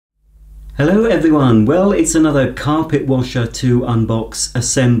Hello everyone, well it's another carpet washer to unbox,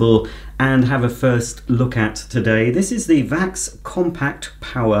 assemble and have a first look at today. This is the Vax Compact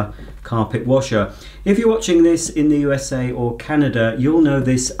Power carpet washer. If you're watching this in the USA or Canada, you'll know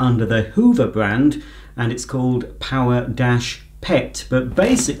this under the Hoover brand and it's called Power-Pet, but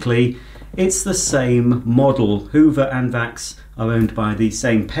basically it's the same model. Hoover and Vax are owned by the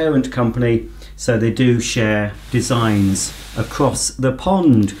same parent company, so they do share designs across the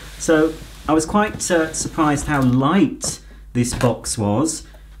pond. So I was quite surprised how light this box was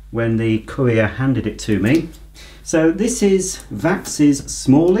when the courier handed it to me. So this is Vax's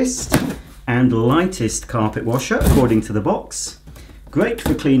smallest and lightest carpet washer according to the box. Great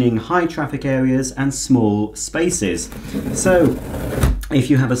for cleaning high traffic areas and small spaces. So if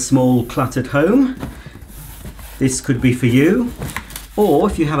you have a small cluttered home, this could be for you. Or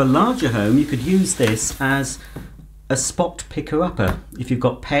if you have a larger home, you could use this as a spot picker-upper. If you've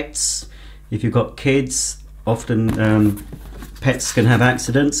got pets, if you've got kids, often pets can have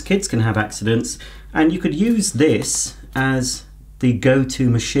accidents, kids can have accidents, and you could use this as the go-to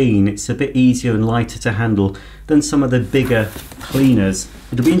machine. It's a bit easier and lighter to handle than some of the bigger cleaners.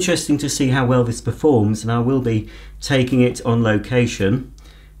 It'll be interesting to see how well this performs, and I will be taking it on location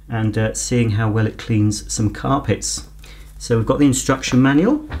and seeing how well it cleans some carpets. So we've got the instruction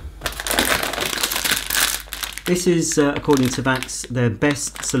manual. This is, according to Vax, their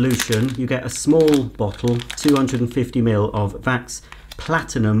best solution. You get a small bottle, 250 ml of Vax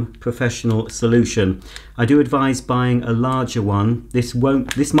Platinum Professional Solution. I do advise buying a larger one. This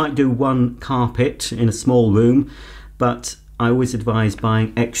might do one carpet in a small room, but I always advise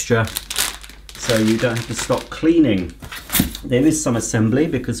buying extra so you don't have to stop cleaning. There is some assembly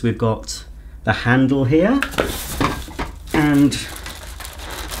because we've got the handle here and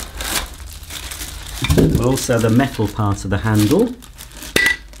also the metal part of the handle.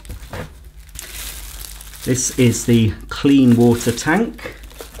 This is the clean water tank.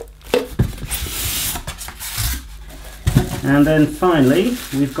 And then finally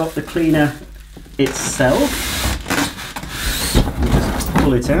we've got the cleaner itself. We'll just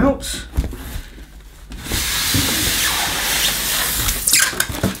pull it out.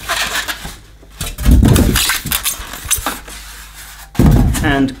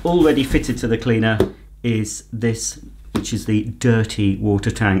 And already fitted to the cleaner is this, which is the dirty water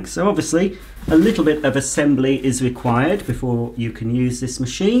tank. So obviously a little bit of assembly is required before you can use this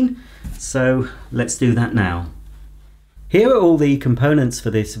machine. So let's do that now. Here are all the components for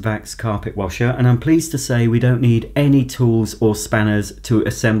this Vax carpet washer, and I'm pleased to say we don't need any tools or spanners to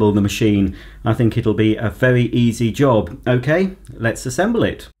assemble the machine. I think it'll be a very easy job. Okay, let's assemble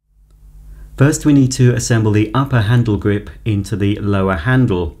it. First we need to assemble the upper handle grip into the lower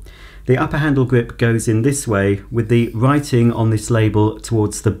handle. The upper handle grip goes in this way with the writing on this label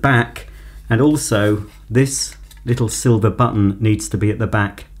towards the back, and also this little silver button needs to be at the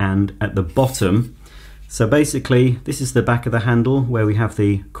back and at the bottom. So basically this is the back of the handle where we have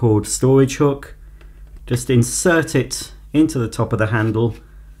the cord storage hook. Just insert it into the top of the handle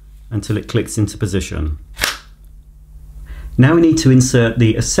until it clicks into position. Now we need to insert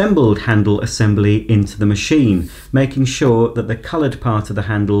the assembled handle assembly into the machine, making sure that the coloured part of the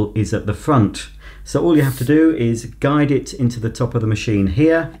handle is at the front. So all you have to do is guide it into the top of the machine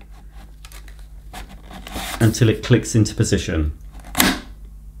here until it clicks into position.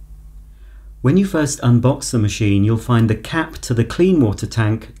 When you first unbox the machine, you'll find the cap to the clean water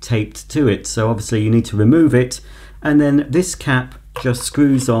tank taped to it. So obviously you need to remove it, and then this cap just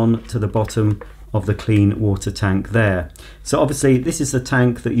screws on to the bottom of the clean water tank there. So obviously this is the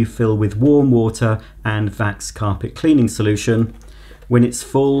tank that you fill with warm water and Vax carpet cleaning solution. When it's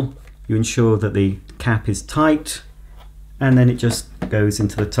full, you ensure that the cap is tight, and then it just goes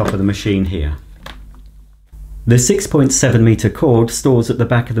into the top of the machine here. The 6.7 meter cord stores at the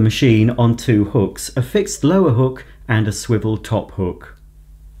back of the machine on two hooks, a fixed lower hook and a swivel top hook.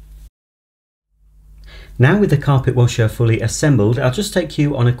 Now with the carpet washer fully assembled, I'll just take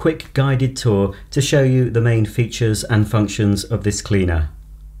you on a quick guided tour to show you the main features and functions of this cleaner.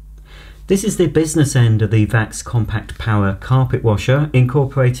 This is the business end of the Vax Compact Power carpet washer,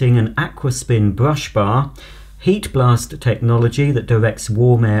 incorporating an Aqua Spin brush bar, heat blast technology that directs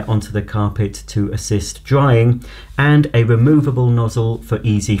warm air onto the carpet to assist drying, and a removable nozzle for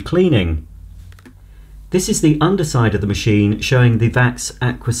easy cleaning. This is the underside of the machine showing the Vax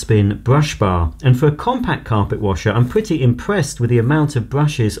Aqua Spin brush bar, and for a compact carpet washer I'm pretty impressed with the amount of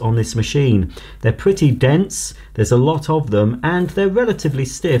brushes on this machine. They're pretty dense, there's a lot of them, and they're relatively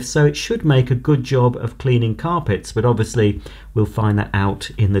stiff, so it should make a good job of cleaning carpets, but obviously we'll find that out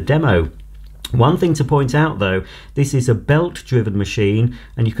in the demo. One thing to point out though, this is a belt driven machine,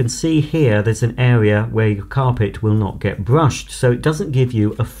 and you can see here there's an area where your carpet will not get brushed, so it doesn't give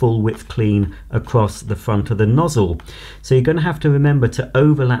you a full width clean across the front of the nozzle. So you're going to have to remember to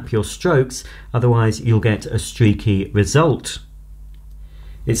overlap your strokes, otherwise you'll get a streaky result.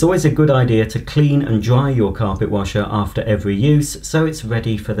 It's always a good idea to clean and dry your carpet washer after every use so it's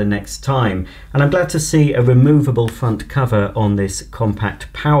ready for the next time. And I'm glad to see a removable front cover on this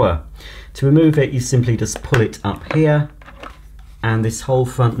Compact Power. To remove it, you simply just pull it up here and this whole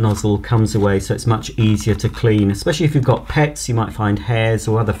front nozzle comes away, so it's much easier to clean. Especially if you've got pets, you might find hairs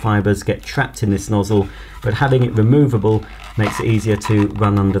or other fibres get trapped in this nozzle, but having it removable makes it easier to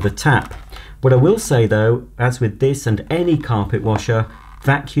run under the tap. What I will say though, as with this and any carpet washer,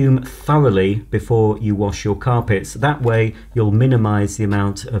 vacuum thoroughly before you wash your carpets. That way you'll minimize the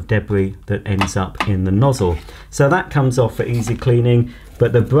amount of debris that ends up in the nozzle. So that comes off for easy cleaning,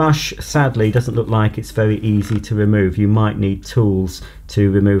 but the brush sadly doesn't look like it's very easy to remove. You might need tools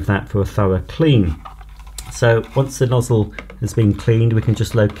to remove that for a thorough clean. So once the nozzle has been cleaned, we can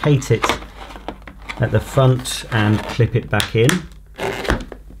just locate it at the front and clip it back in,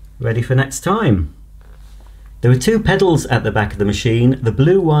 ready for next time. There are two pedals at the back of the machine. The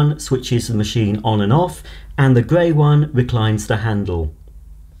blue one switches the machine on and off, and the grey one reclines the handle.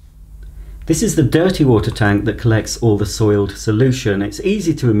 This is the dirty water tank that collects all the soiled solution. It's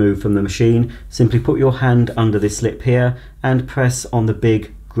easy to remove from the machine. Simply put your hand under this lip here and press on the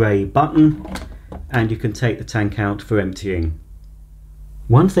big grey button, and you can take the tank out for emptying.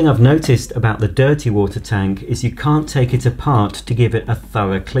 One thing I've noticed about the dirty water tank is you can't take it apart to give it a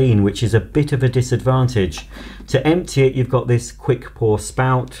thorough clean, which is a bit of a disadvantage. To empty it, you've got this quick pour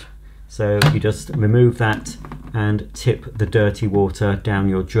spout, so you just remove that and tip the dirty water down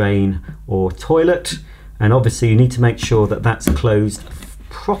your drain or toilet, and obviously you need to make sure that that's closed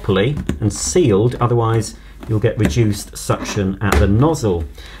properly and sealed, otherwise you'll get reduced suction at the nozzle.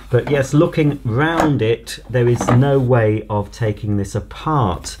 But yes, looking round it, there is no way of taking this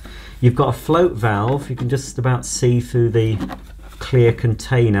apart. You've got a float valve, you can just about see through the clear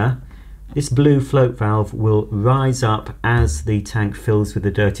container. This blue float valve will rise up as the tank fills with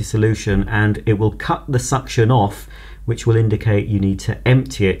the dirty solution, and it will cut the suction off, which will indicate you need to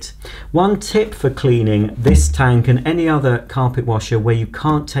empty it. One tip for cleaning this tank and any other carpet washer where you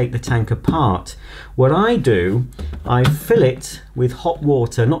can't take the tank apart, what I do, I fill it with hot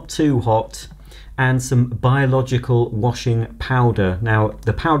water, not too hot, and some biological washing powder. Now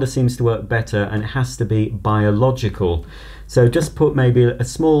the powder seems to work better and it has to be biological. So just put maybe a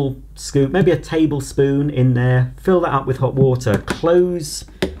small scoop, maybe a tablespoon in there, fill that up with hot water, close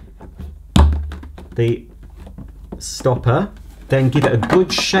the stopper, then give it a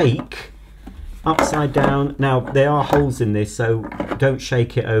good shake upside down. Now there are holes in this, so don't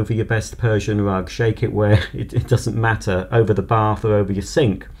shake it over your best Persian rug. Shake it where it doesn't matter, over the bath or over your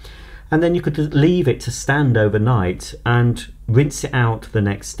sink. And then you could leave it to stand overnight and rinse it out the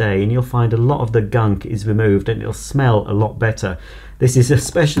next day, and you'll find a lot of the gunk is removed and it'll smell a lot better. This is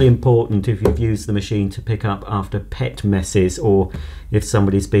especially important if you've used the machine to pick up after pet messes or if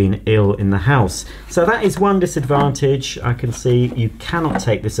somebody's been ill in the house. So that is one disadvantage. I can see you cannot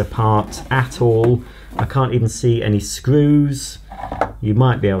take this apart at all. I can't even see any screws. You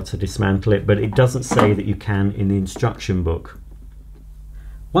might be able to dismantle it, but it doesn't say that you can in the instruction book.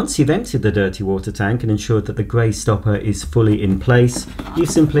 Once you've emptied the dirty water tank and ensured that the grey stopper is fully in place, you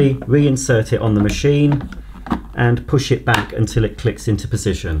simply reinsert it on the machine and push it back until it clicks into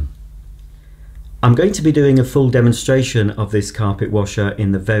position. I'm going to be doing a full demonstration of this carpet washer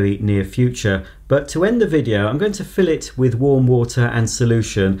in the very near future, but to end the video I'm going to fill it with warm water and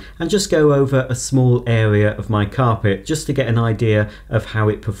solution and just go over a small area of my carpet just to get an idea of how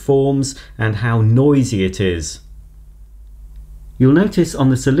it performs and how noisy it is. You'll notice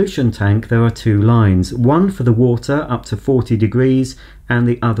on the solution tank there are two lines, one for the water up to 40 degrees and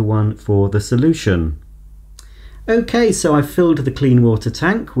the other one for the solution. Okay, so I've filled the clean water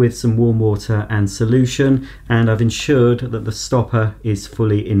tank with some warm water and solution, and I've ensured that the stopper is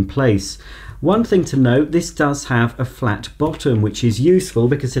fully in place. One thing to note, this does have a flat bottom, which is useful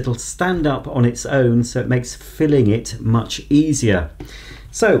because it'll stand up on its own, so it makes filling it much easier.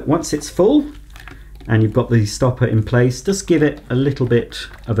 So once it's full and you've got the stopper in place, just give it a little bit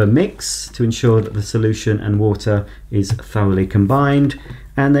of a mix to ensure that the solution and water is thoroughly combined,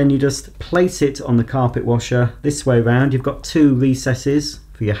 and then you just place it on the carpet washer this way round. You've got two recesses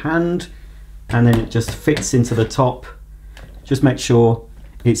for your hand, and then it just fits into the top. Just make sure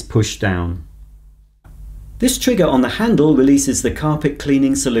it's pushed down. This trigger on the handle releases the carpet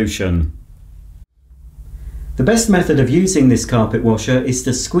cleaning solution. The best method of using this carpet washer is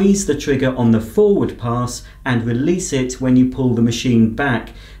to squeeze the trigger on the forward pass and release it when you pull the machine back.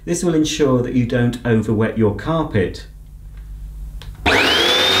 This will ensure that you don't over-wet your carpet.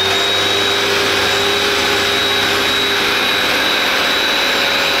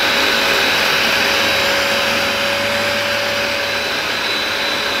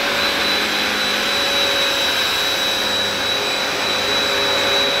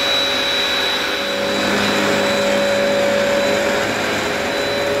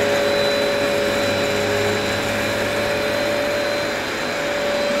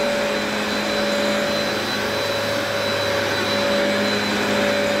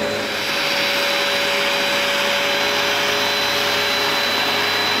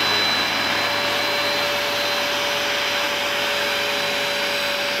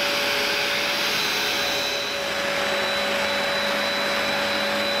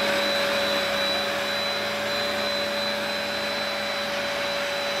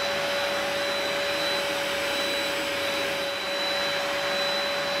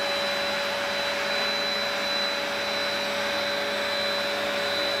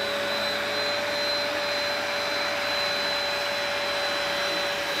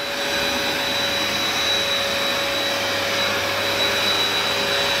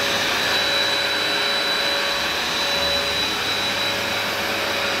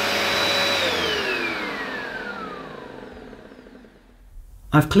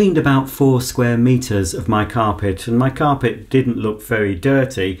 I've cleaned about 4 square meters of my carpet, and my carpet didn't look very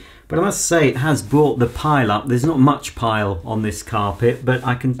dirty, but I must say it has brought the pile up. There's not much pile on this carpet, but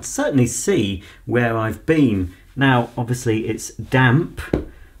I can certainly see where I've been. Now obviously it's damp,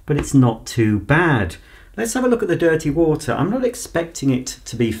 but it's not too bad. Let's have a look at the dirty water. I'm not expecting it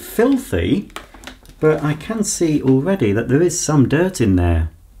to be filthy, but I can see already that there is some dirt in there.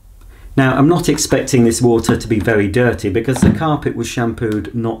 Now, I'm not expecting this water to be very dirty because the carpet was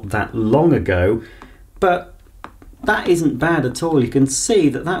shampooed not that long ago, but that isn't bad at all. You can see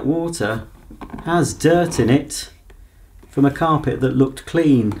that that water has dirt in it from a carpet that looked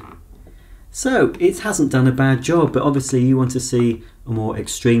clean. So it hasn't done a bad job, but obviously you want to see a more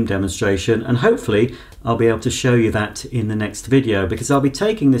extreme demonstration, and hopefully I'll be able to show you that in the next video, because I'll be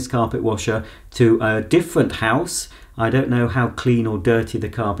taking this carpet washer to a different house. I don't know how clean or dirty the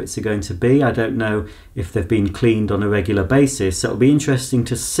carpets are going to be. I don't know if they've been cleaned on a regular basis. So it'll be interesting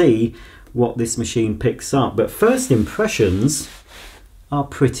to see what this machine picks up. But first impressions are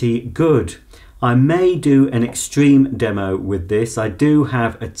pretty good. I may do an extreme demo with this. I do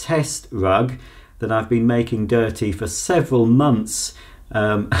have a test rug that I've been making dirty for several months.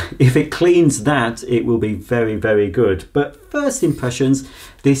 If it cleans that, it will be very, very good. But first impressions,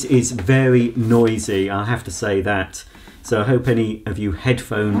 this is very noisy, I have to say that. So I hope any of you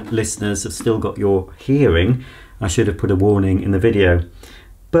headphone listeners have still got your hearing. I should have put a warning in the video.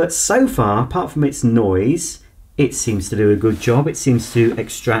 But so far, apart from its noise, it seems to do a good job. It seems to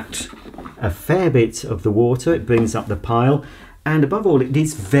extract a fair bit of the water. It brings up the pile. And above all, it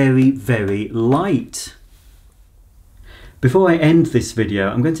is very, very light. Before I end this video,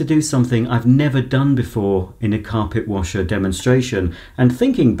 I'm going to do something I've never done before in a carpet washer demonstration. And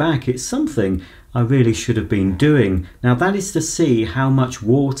thinking back, it's something I really should have been doing. Now that is to see how much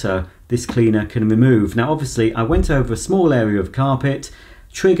water this cleaner can remove. Now obviously I went over a small area of carpet,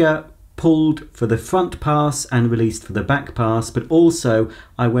 trigger pulled for the front pass and released for the back pass, but also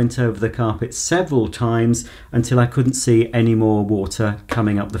I went over the carpet several times until I couldn't see any more water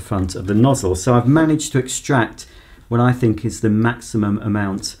coming up the front of the nozzle. So I've managed to extract what I think is the maximum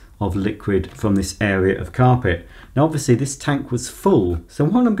amount of liquid from this area of carpet. Now obviously this tank was full, so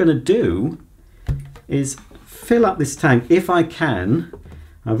what I'm going to do is fill up this tank if I can.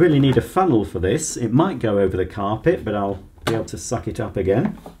 I really need a funnel for this. It might go over the carpet, but I'll be able to suck it up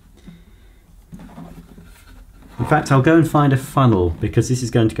again. In fact, I'll go and find a funnel because this is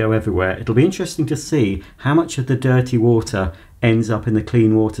going to go everywhere. It'll be interesting to see how much of the dirty water ends up in the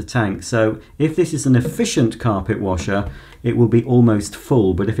clean water tank. So if this is an efficient carpet washer, it will be almost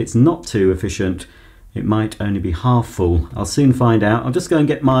full, but if it's not too efficient, it might only be half full. I'll soon find out. I'll just go and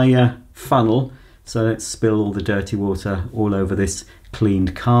get my funnel, so let's spill all the dirty water all over this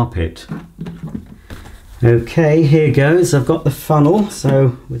cleaned carpet. Okay, here goes. I've got the funnel,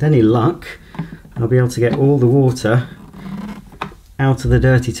 so with any luck I'll be able to get all the water out of the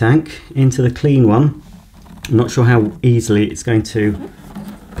dirty tank into the clean one. I'm not sure how easily it's going to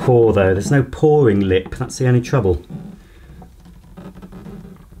pour though. There's no pouring lip, that's the only trouble.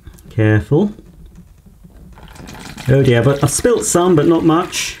 Careful. Oh dear, but I've spilt some, but not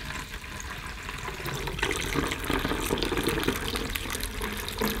much.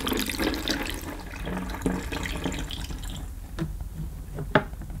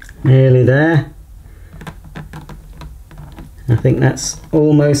 Nearly there. I think that's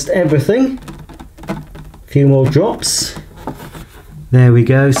almost everything. A few more drops. There we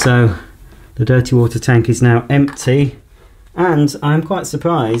go, so the dirty water tank is now empty, and I'm quite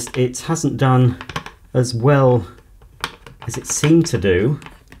surprised it hasn't done as well as it seemed to do.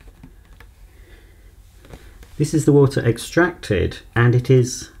 This is the water extracted, and it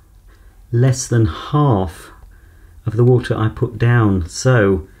is less than half of the water I put down,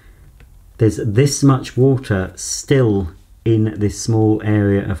 so there's this much water still in this small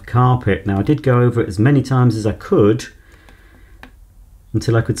area of carpet. Now I did go over it as many times as I could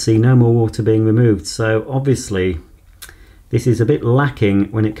until I could see no more water being removed, so obviously this is a bit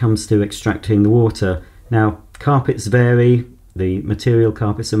lacking when it comes to extracting the water. Now carpets vary, the material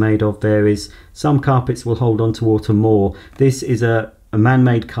carpets are made of varies. Some carpets will hold on to water more. This is a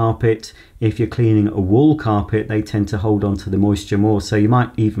man-made carpet. If you're cleaning a wool carpet, they tend to hold on to the moisture more, so you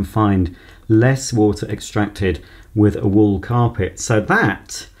might even find less water extracted with a wool carpet. So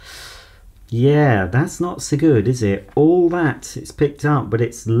that, yeah, that's not so good, is it? All that it's picked up, but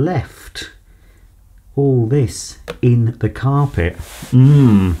it's left all this in the carpet.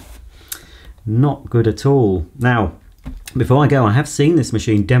 Not good at all. Now, before I go, I have seen this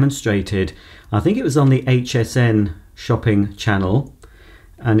machine demonstrated. I think it was on the HSN shopping channel,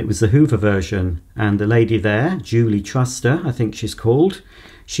 and it was the Hoover version, and the lady there, Julie Truster, I think she's called,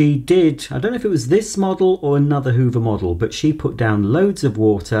 she did, I don't know if it was this model or another Hoover model, but she put down loads of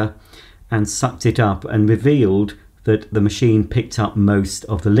water and sucked it up and revealed that the machine picked up most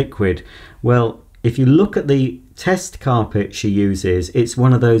of the liquid. Well, if you look at the test carpet she uses, it's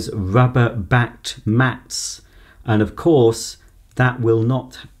one of those rubber backed mats, and of course that will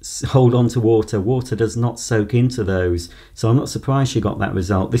not hold on to water. Water does not soak into those, so I'm not surprised she got that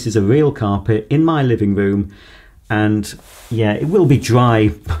result. This is a real carpet in my living room, and yeah, it will be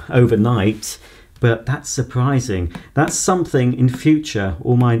dry overnight, but that's surprising. That's something in future,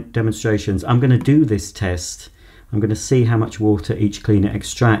 all my demonstrations, I'm going to do this test. I'm going to see how much water each cleaner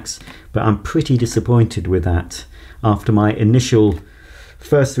extracts, but I'm pretty disappointed with that after my initial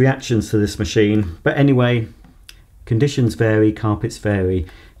first reactions to this machine. But anyway, conditions vary, carpets vary.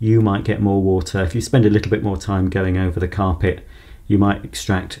 You might get more water. If you spend a little bit more time going over the carpet, you might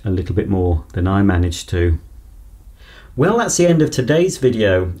extract a little bit more than I managed to. Well, that's the end of today's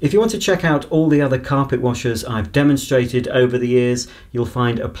video. If you want to check out all the other carpet washers I've demonstrated over the years, you'll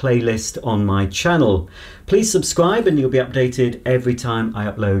find a playlist on my channel. Please subscribe and you'll be updated every time I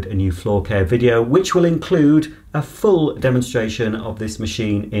upload a new floor care video, which will include a full demonstration of this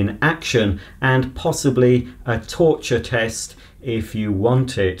machine in action and possibly a torture test if you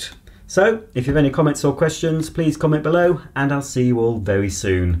want it. So, if you have any comments or questions, please comment below, and I'll see you all very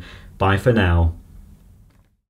soon. Bye for now.